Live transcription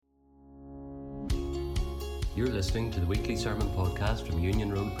You're listening to the weekly sermon podcast from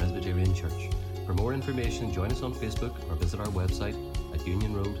Union Road Presbyterian Church. For more information, join us on Facebook or visit our website at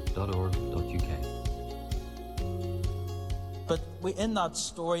unionroad.org.uk. But in that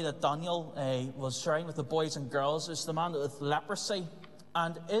story that Daniel was sharing with the boys and girls is the man with leprosy.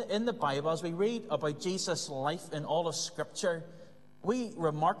 And in the Bible, as we read about Jesus' life in all of Scripture, we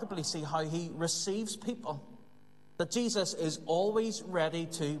remarkably see how he receives people. That Jesus is always ready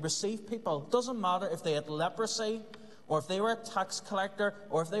to receive people. It doesn't matter if they had leprosy, or if they were a tax collector,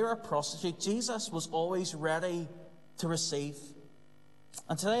 or if they were a prostitute. Jesus was always ready to receive.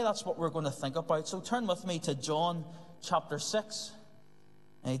 And today that's what we're going to think about. So turn with me to John chapter 6.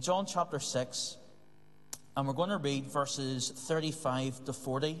 John chapter 6. And we're going to read verses 35 to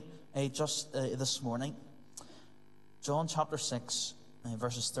 40 this morning. John chapter 6,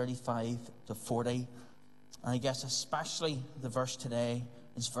 verses 35 to 40. And I guess especially the verse today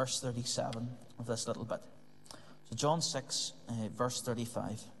is verse 37 of this little bit. So John 6, verse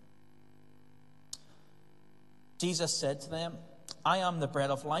 35. Jesus said to them, I am the bread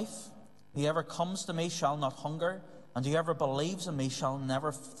of life. Whoever comes to me shall not hunger, and whoever believes in me shall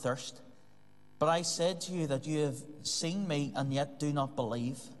never thirst. But I said to you that you have seen me and yet do not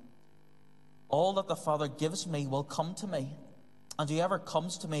believe. All that the Father gives me will come to me, and whoever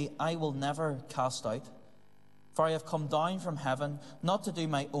comes to me I will never cast out. For I have come down from heaven, not to do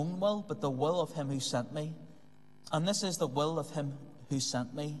my own will, but the will of him who sent me. And this is the will of him who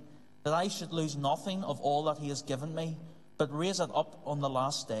sent me, that I should lose nothing of all that he has given me, but raise it up on the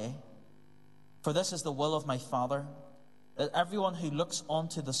last day. For this is the will of my Father, that everyone who looks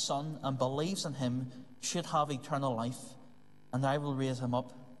onto the Son and believes in him should have eternal life, and I will raise him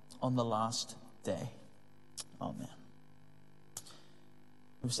up on the last day. Amen.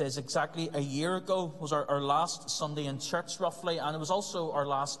 It says exactly a year ago was our last Sunday in church, roughly, and it was also our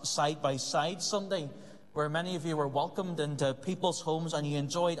last side-by-side Sunday, where many of you were welcomed into people's homes and you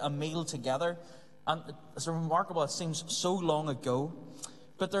enjoyed a meal together. And it's remarkable, it seems so long ago,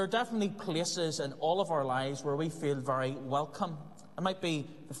 but there are definitely places in all of our lives where we feel very welcome. It might be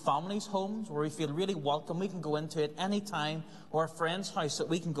the family's homes where we feel really welcome. We can go into at any time, or a friend's house that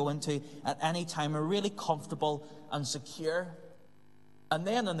we can go into at any time. We're really comfortable and secure. And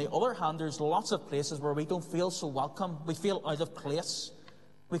then on the other hand, there's lots of places where we don't feel so welcome. We feel out of place.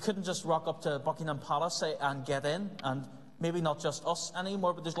 We couldn't just rock up to Buckingham Palace and get in, and maybe not just us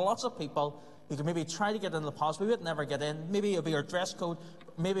anymore, but there's lots of people who could maybe try to get in the palace. We would never get in. Maybe it would be our dress code.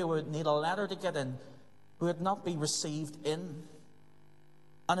 Maybe we would need a letter to get in. We would not be received in.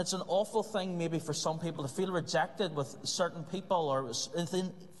 And it's an awful thing maybe for some people to feel rejected with certain people or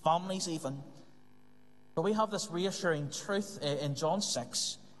within families even. But we have this reassuring truth in John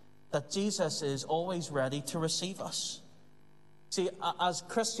 6 that Jesus is always ready to receive us. See, as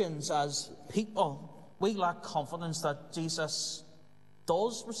Christians, as people, we lack confidence that Jesus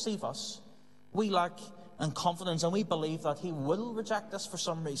does receive us. We lack in confidence, and we believe that he will reject us for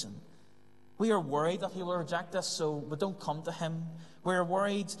some reason. We are worried that he will reject us, so we don't come to him. We're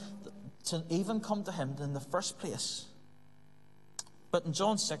worried to even come to him in the first place. But in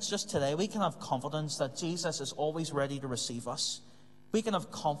John 6, just today, we can have confidence that Jesus is always ready to receive us. We can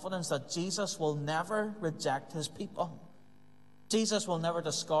have confidence that Jesus will never reject his people. Jesus will never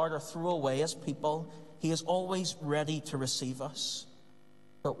discard or throw away his people. He is always ready to receive us.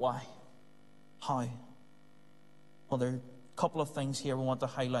 But why? How? Well, there are a couple of things here we want to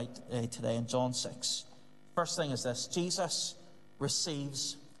highlight today in John 6. First thing is this: Jesus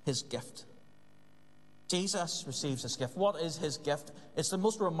receives his gift. Jesus receives his gift. What is his gift? It's the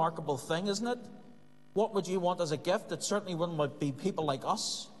most remarkable thing, isn't it? What would you want as a gift? It certainly wouldn't be people like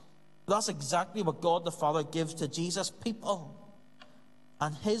us. But that's exactly what God the Father gives to Jesus, people.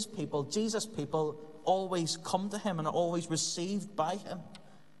 And his people, Jesus' people, always come to him and are always received by him.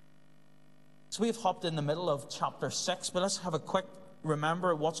 So we've hopped in the middle of chapter 6, but let's have a quick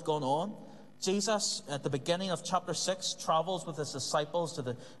remember what's going on. Jesus, at the beginning of chapter 6, travels with his disciples to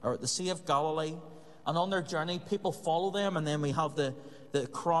the Sea of Galilee. And on their journey, people follow them, and then we have the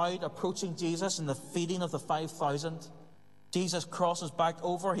crowd approaching Jesus and the feeding of the 5,000. Jesus crosses back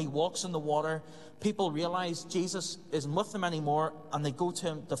over, he walks in the water. People realize Jesus isn't with them anymore, and they go to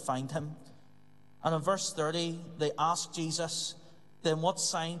him to find him. And in verse 30, they ask Jesus, then what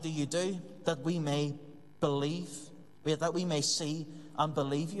sign do you do that we may believe, that we may see and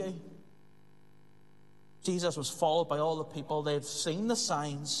believe you? Jesus was followed by all the people. They've seen the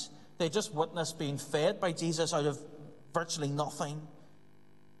signs. They just witnessed being fed by Jesus out of virtually nothing.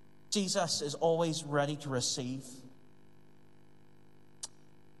 Jesus is always ready to receive.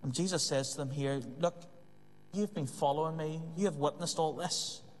 And Jesus says to them here, look, you've been following me. You have witnessed all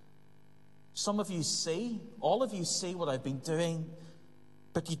this. Some of you see, all of you see what I've been doing,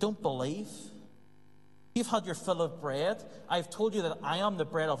 but you don't believe. You've had your fill of bread. I've told you that I am the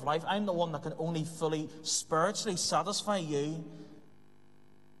bread of life. I'm the one that can only fully spiritually satisfy you.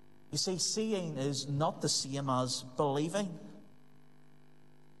 You see, seeing is not the same as believing.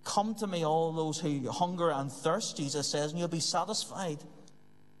 Come to me, all those who hunger and thirst, Jesus says, and you'll be satisfied.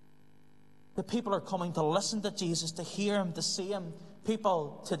 The people are coming to listen to Jesus, to hear him, to see him.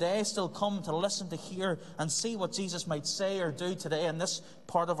 People today still come to listen, to hear, and see what Jesus might say or do today in this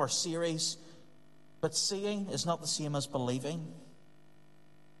part of our series. But seeing is not the same as believing.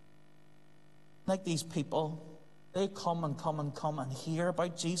 Like these people, they come and come and come and hear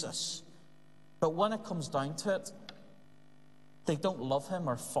about Jesus. But when it comes down to it, they don't love him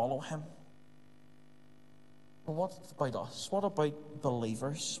or follow him. But what about us? What about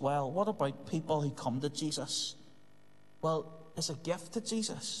believers? Well, what about people who come to Jesus? Well, it's a gift to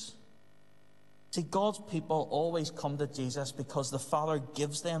Jesus. See, God's people always come to Jesus because the Father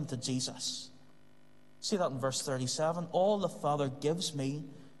gives them to Jesus. See that in verse 37. All the Father gives me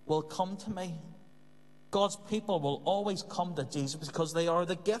will come to me. God's people will always come to Jesus because they are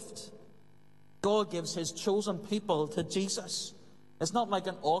the gift. God gives his chosen people to Jesus. It's not like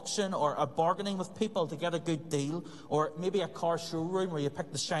an auction or a bargaining with people to get a good deal, or maybe a car showroom where you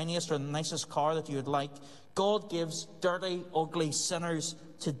pick the shiniest or the nicest car that you would like. God gives dirty, ugly sinners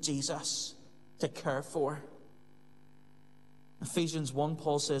to Jesus to care for. Ephesians 1,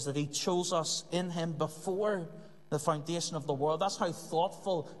 Paul says that he chose us in him before the foundation of the world. That's how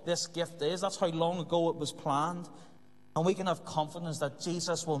thoughtful this gift is. That's how long ago it was planned. And we can have confidence that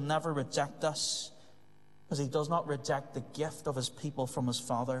Jesus will never reject us, because he does not reject the gift of his people from his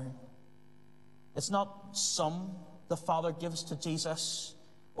Father. It's not some the Father gives to Jesus,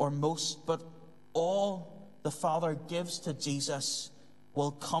 or most, but all the Father gives to Jesus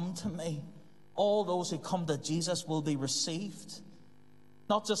will come to me. All those who come to Jesus will be received.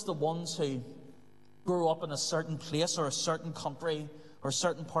 Not just the ones who grew up in a certain place or a certain country or a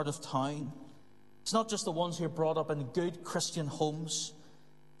certain part of town. It's not just the ones who are brought up in good Christian homes.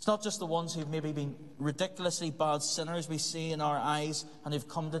 It's not just the ones who've maybe been ridiculously bad sinners we see in our eyes and who've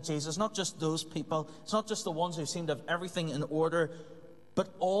come to Jesus. It's not just those people. It's not just the ones who seem to have everything in order,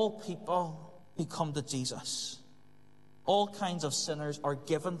 but all people who come to Jesus. All kinds of sinners are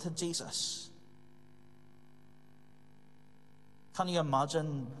given to Jesus. Can you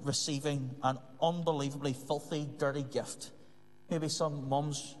imagine receiving an unbelievably filthy, dirty gift? Maybe some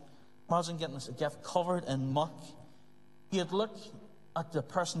mums, imagine getting this gift covered in muck. You'd look at the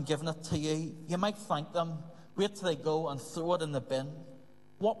person giving it to you. You might thank them. Wait till they go and throw it in the bin.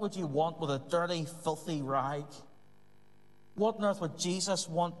 What would you want with a dirty, filthy rag? What on earth would Jesus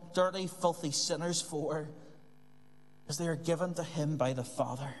want dirty, filthy sinners for? Because they are given to him by the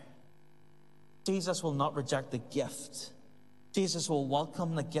Father. Jesus will not reject the gift. Jesus will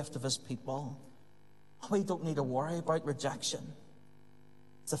welcome the gift of his people. We don't need to worry about rejection.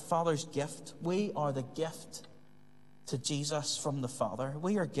 It's the Father's gift. We are the gift to Jesus from the Father.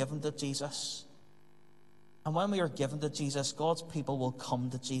 We are given to Jesus. And when we are given to Jesus, God's people will come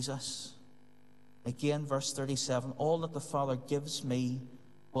to Jesus. Again, verse 37, all that the Father gives me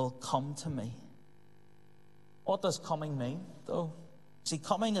will come to me. What does coming mean, though? See,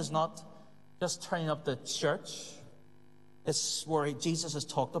 coming is not just turning up to church. It's where Jesus has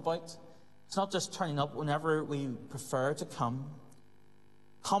talked about. It's not just turning up whenever we prefer to come.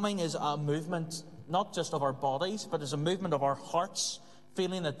 Coming is a movement, not just of our bodies, but is a movement of our hearts,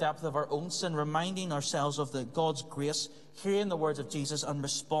 feeling the depth of our own sin, reminding ourselves of God's grace, hearing the words of Jesus and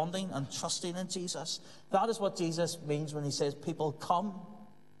responding and trusting in Jesus. That is what Jesus means when he says, people come.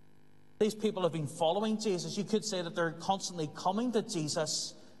 These people have been following Jesus. You could say that they're constantly coming to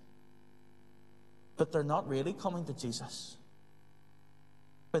Jesus, but they're not really coming to Jesus.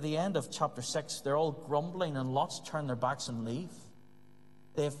 By the end of chapter 6, they're all grumbling and lots turn their backs and leave.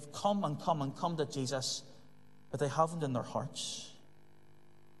 They've come and come and come to Jesus, but they haven't in their hearts.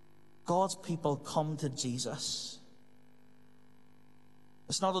 God's people come to Jesus.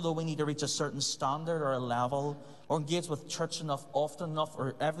 It's not as though we need to reach a certain standard or a level or engage with church enough, often enough,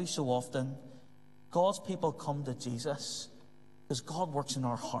 or every so often. God's people come to Jesus because God works in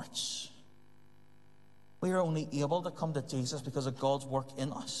our hearts. We are only able to come to Jesus because of God's work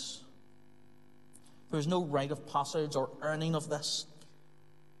in us. There is no rite of passage or earning of this.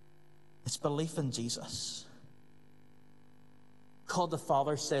 It's belief in Jesus. God the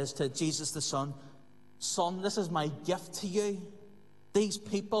Father says to Jesus the Son, Son, this is my gift to you. These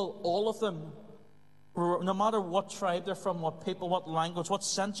people, all of them, no matter what tribe they're from, what people, what language, what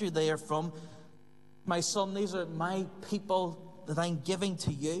century they are from, my son, these are my people that I'm giving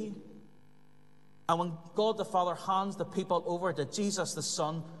to you. And when God the Father hands the people over to Jesus the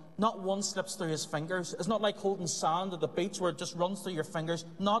Son, not one slips through his fingers. It's not like holding sand at the beach where it just runs through your fingers.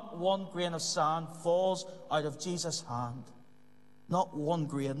 Not one grain of sand falls out of Jesus' hand. Not one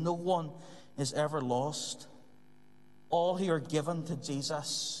grain. No one is ever lost. All who are given to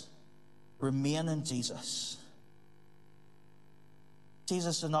Jesus remain in Jesus.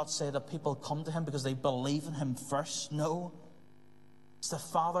 Jesus did not say that people come to him because they believe in him first. No. It's the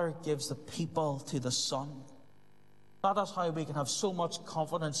Father gives the people to the Son. That is how we can have so much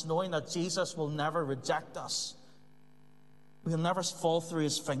confidence, knowing that Jesus will never reject us. We'll never fall through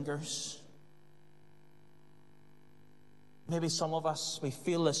his fingers. Maybe some of us, we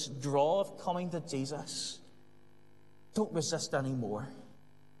feel this draw of coming to Jesus. Don't resist anymore.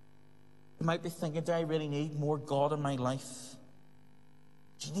 You might be thinking, do I really need more God in my life?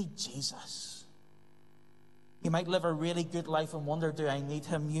 Do you need Jesus? You might live a really good life and wonder, do I need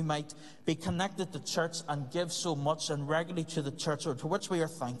him? You might be connected to church and give so much and regularly to the church, or to which we are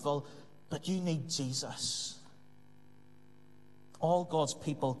thankful, but you need Jesus. All God's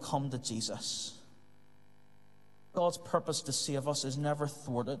people come to Jesus. God's purpose to save us is never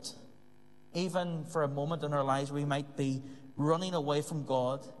thwarted. Even for a moment in our lives we might be running away from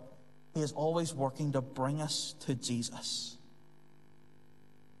God, he is always working to bring us to Jesus.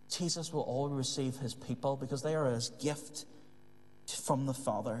 Jesus will always receive his people because they are his gift from the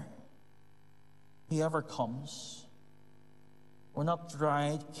Father. Whoever comes, we're not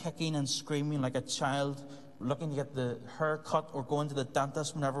dragged, kicking and screaming like a child, looking to get the haircut or going to the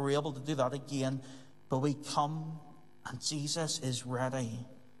dentist whenever we're able to do that again. But we come and Jesus is ready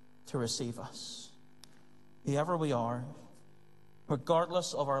to receive us. Whoever we are,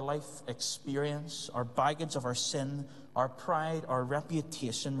 regardless of our life experience, our baggage of our sin, our pride, our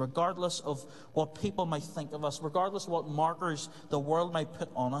reputation, regardless of what people might think of us, regardless of what markers the world might put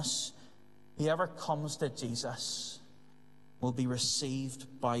on us, whoever comes to Jesus will be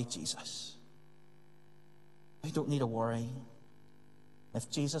received by Jesus. We don't need to worry if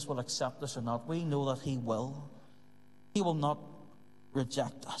Jesus will accept us or not. We know that he will. He will not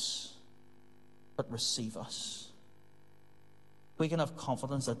reject us, but receive us. We can have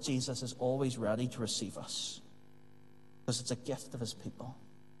confidence that Jesus is always ready to receive us because it's a gift of his people.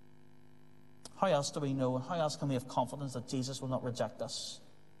 How else do we know, and how else can we have confidence that Jesus will not reject us?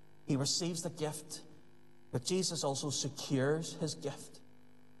 He receives the gift, but Jesus also secures his gift.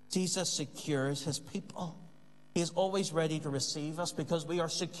 Jesus secures his people. He is always ready to receive us because we are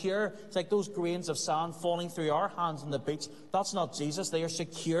secure. It's like those grains of sand falling through our hands on the beach. That's not Jesus. They are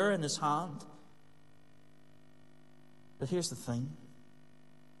secure in his hand. But here's the thing.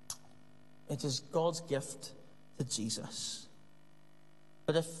 It is God's gift to Jesus.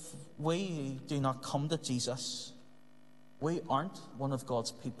 But if we do not come to Jesus, we aren't one of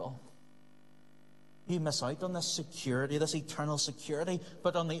God's people. You miss out on this security, this eternal security.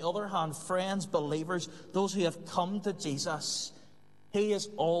 But on the other hand, friends, believers, those who have come to Jesus, he is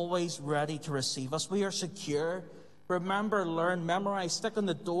always ready to receive us. We are secure. Remember, learn, memorize, stick on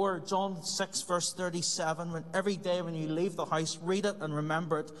the door, John 6, verse 37. Every day when you leave the house, read it and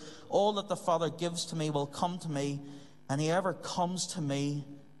remember it. All that the Father gives to me will come to me, and whoever comes to me,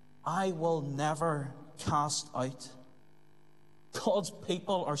 I will never cast out. God's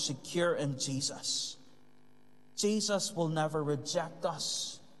people are secure in Jesus. Jesus will never reject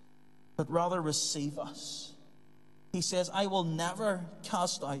us, but rather receive us. He says, I will never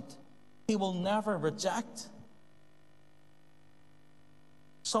cast out. He will never reject.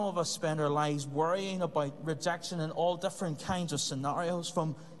 Some of us spend our lives worrying about rejection in all different kinds of scenarios,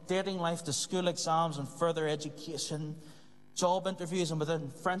 from dating life to school exams and further education, job interviews and within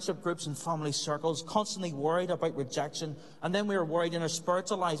friendship groups and family circles, constantly worried about rejection. And then we are worried in our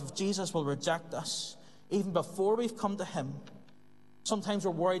spiritual lives if Jesus will reject us, even before we've come to him. Sometimes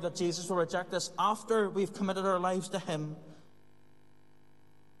we're worried that Jesus will reject us after we've committed our lives to him.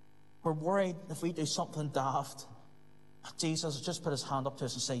 We're worried if we do something daft, Jesus will just put his hand up to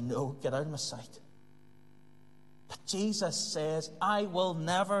us and say, no, get out of my sight. But Jesus says, I will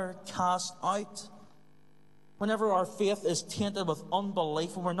never cast out. Whenever our faith is tainted with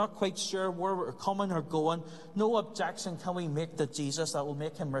unbelief and we're not quite sure where we're coming or going, no objection can we make to Jesus that will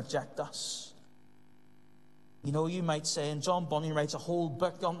make him reject us. You know, you might say, and John Bunyan writes a whole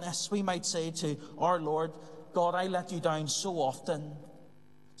book on this, we might say to our Lord, God, I let you down so often.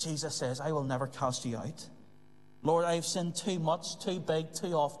 Jesus says, I will never cast you out. Lord, I've sinned too much, too big,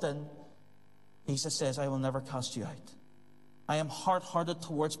 too often. Jesus says, I will never cast you out. I am hard-hearted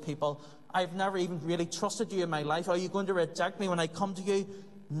towards people. I've never even really trusted you in my life. Are you going to reject me when I come to you?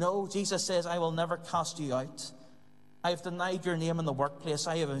 No, Jesus says, I will never cast you out. I have denied your name in the workplace.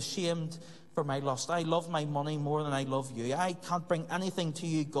 I have ashamed for my lust. I love my money more than I love you. I can't bring anything to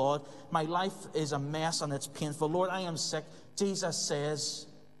you, God. My life is a mess and it's painful. Lord, I am sick. Jesus says,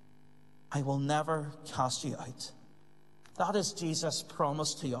 I will never cast you out. That is Jesus'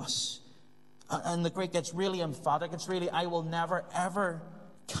 promise to us. And the Greek, it's really emphatic. It's really, I will never, ever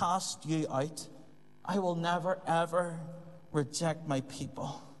cast you out. I will never, ever reject my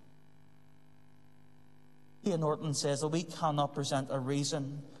people. Ian Norton says that we cannot present a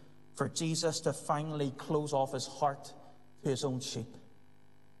reason for Jesus to finally close off his heart to his own sheep.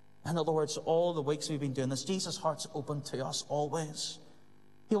 In other words, all the weeks we've been doing this, Jesus' heart's open to us always.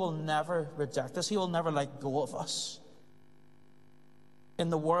 He will never reject us. He will never let go of us. In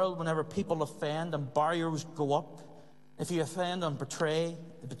the world, whenever people offend and barriers go up, if you offend and betray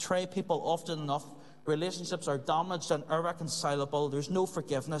people often enough, relationships are damaged and irreconcilable. There's no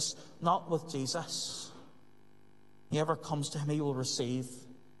forgiveness, not with Jesus. Whoever comes to him, he will receive.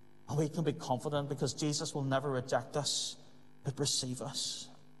 And we can be confident because Jesus will never reject us, but receive us.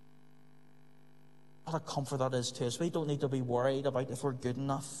 What a comfort that is to us. We don't need to be worried about if we're good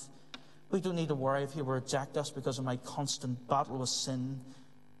enough. We don't need to worry if he will reject us because of my constant battle with sin.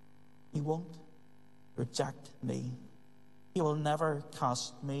 He won't reject me. He will never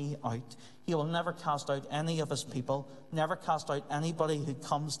cast me out. He will never cast out any of his people, never cast out anybody who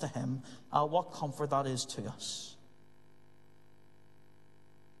comes to him. What comfort that is to us.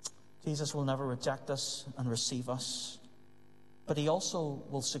 Jesus will never reject us and receive us, but he also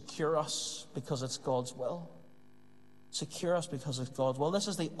will secure us because it's God's will. Secure us because it's God's will. This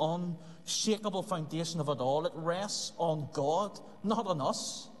is the unshakable foundation of it all. It rests on God, not on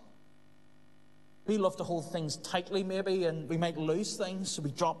us. We love to hold things tightly maybe, and we might lose things, so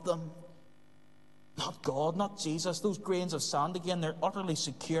we drop them. Not God, not Jesus. Those grains of sand, again, they're utterly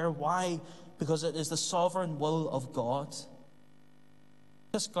secure. Why? Because it is the sovereign will of God.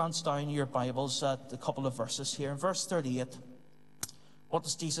 Just glance down your Bibles at a couple of verses here. In verse 38, what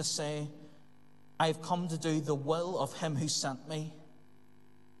does Jesus say? I have come to do the will of him who sent me.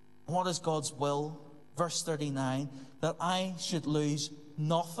 What is God's will? Verse 39, that I should lose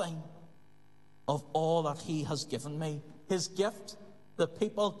nothing of all that he has given me. His gift, the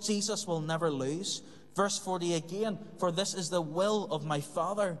people, Jesus will never lose. Verse 40 again, for this is the will of my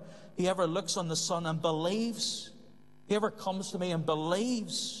Father. Whoever looks on the Son and believes, whoever comes to me and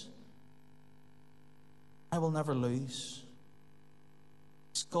believes, I will never lose.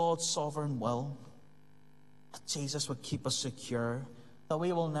 It's God's sovereign will that Jesus would keep us secure, that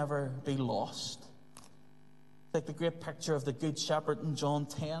we will never be lost. Like the great picture of the Good Shepherd in John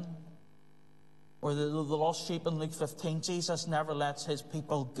 10, or the lost sheep in Luke 15. Jesus never lets his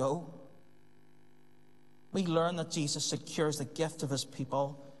people go. We learn that Jesus secures the gift of his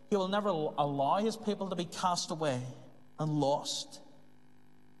people. He will never allow his people to be cast away and lost.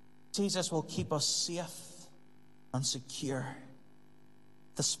 Jesus will keep us safe and secure.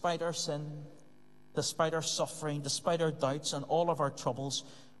 Despite our sin, despite our suffering, despite our doubts and all of our troubles,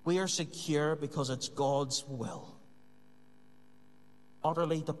 we are secure because it's God's will.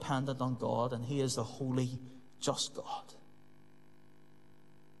 Utterly dependent on God, and he is the holy, just God.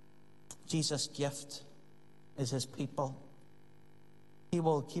 Jesus' gift is his people. He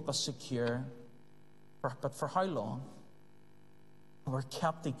will keep us secure, but for how long? We're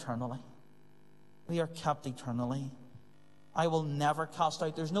kept eternally. We are kept eternally. I will never cast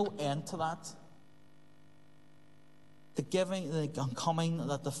out. There's no end to that. The giving, the coming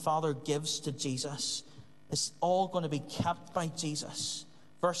that the Father gives to Jesus is all going to be kept by Jesus.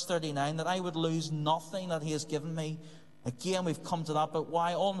 Verse 39, that I would lose nothing that he has given me. Again, we've come to that, but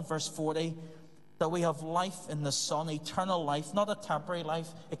why? All in verse 40, that we have life in the Son, eternal life, not a temporary life.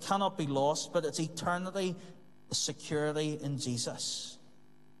 It cannot be lost, but it's eternity, security in Jesus.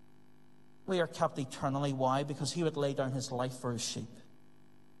 We are kept eternally. Why? Because he would lay down his life for his sheep.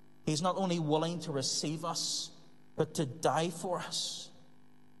 He's not only willing to receive us, but to die for us.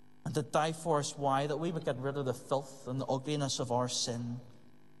 And to die for us, why? That we would get rid of the filth and the ugliness of our sin.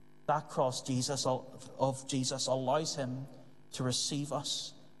 That cross of Jesus allows him to receive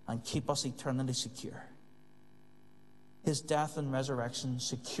us and keep us eternally secure. His death and resurrection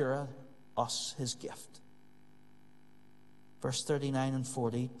secure us his gift. Verse 39 and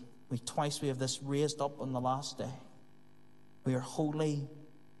 40, twice we have this raised up on the last day. We are wholly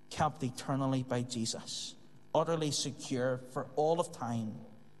kept eternally by Jesus, utterly secure for all of time.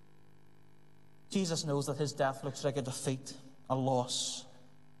 Jesus knows that his death looks like a defeat, a loss.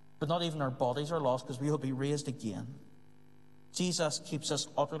 But not even our bodies are lost, because we will be raised again. Jesus keeps us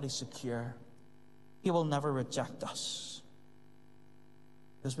utterly secure. He will never reject us,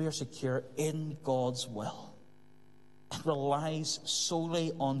 because we are secure in God's will. It relies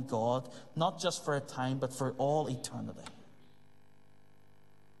solely on God, not just for a time, but for all eternity.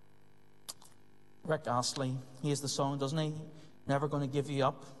 Rick Astley, he has the song, doesn't he? Never going to give you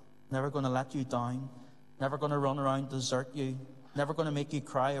up, never going to let you down, never going to run around, desert you, never going to make you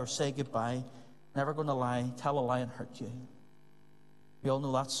cry or say goodbye, never going to lie, tell a lie and hurt you. We all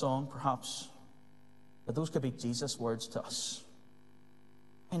know that song, perhaps, but those could be Jesus' words to us.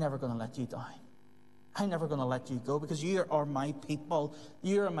 I'm never going to let you down. I'm never going to let you go, because you are my people.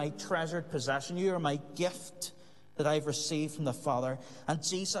 You are my treasured possession. You are my gift that I've received from the Father. And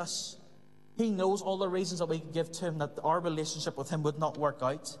Jesus, he knows all the reasons that we could give to him that our relationship with him would not work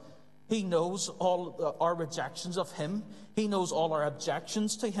out. He knows all our rejections of him. He knows all our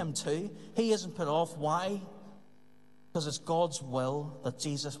objections to him too. He isn't put off. Why? Because it's God's will that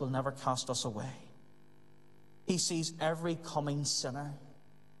Jesus will never cast us away. He sees every coming sinner.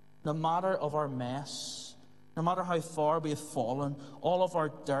 No matter of our mess, no matter how far we have fallen, all of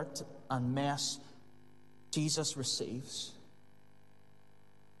our dirt and mess, Jesus receives.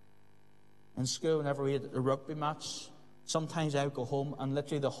 In school, whenever we had a rugby match, sometimes I would go home and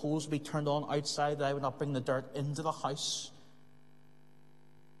literally the hose would be turned on outside, that I would not bring the dirt into the house.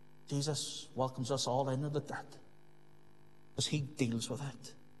 Jesus welcomes us all into the dirt, because he deals with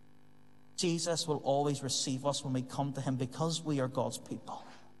it. Jesus will always receive us when we come to him, because we are God's people.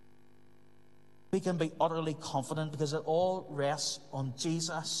 We can be utterly confident, because it all rests on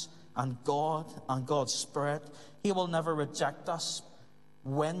Jesus and God and God's Spirit. He will never reject us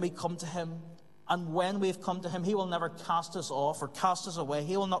when we come to him. And when we've come to him, he will never cast us off or cast us away.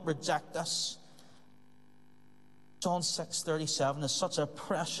 He will not reject us. John 6:37 is such a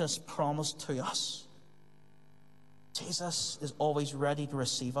precious promise to us. Jesus is always ready to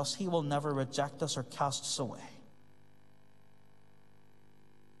receive us. He will never reject us or cast us away.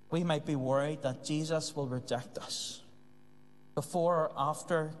 We might be worried that Jesus will reject us before or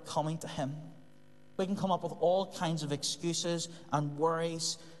after coming to him. We can come up with all kinds of excuses and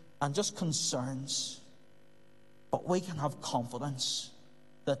worries and just concerns. But we can have confidence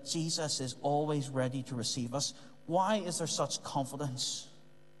that Jesus is always ready to receive us. Why is there such confidence?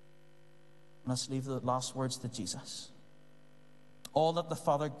 Let's leave the last words to Jesus. All that the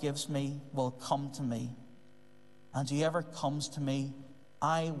Father gives me will come to me, and whoever comes to me,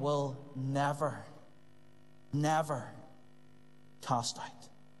 I will never, never cast out.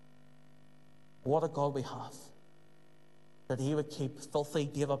 What a God we have, that he would keep filthy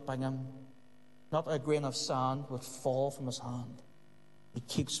David Bingham. Not a grain of sand would fall from his hand. He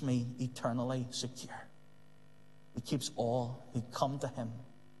keeps me eternally secure. He keeps all who come to him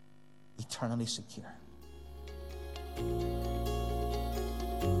eternally secure.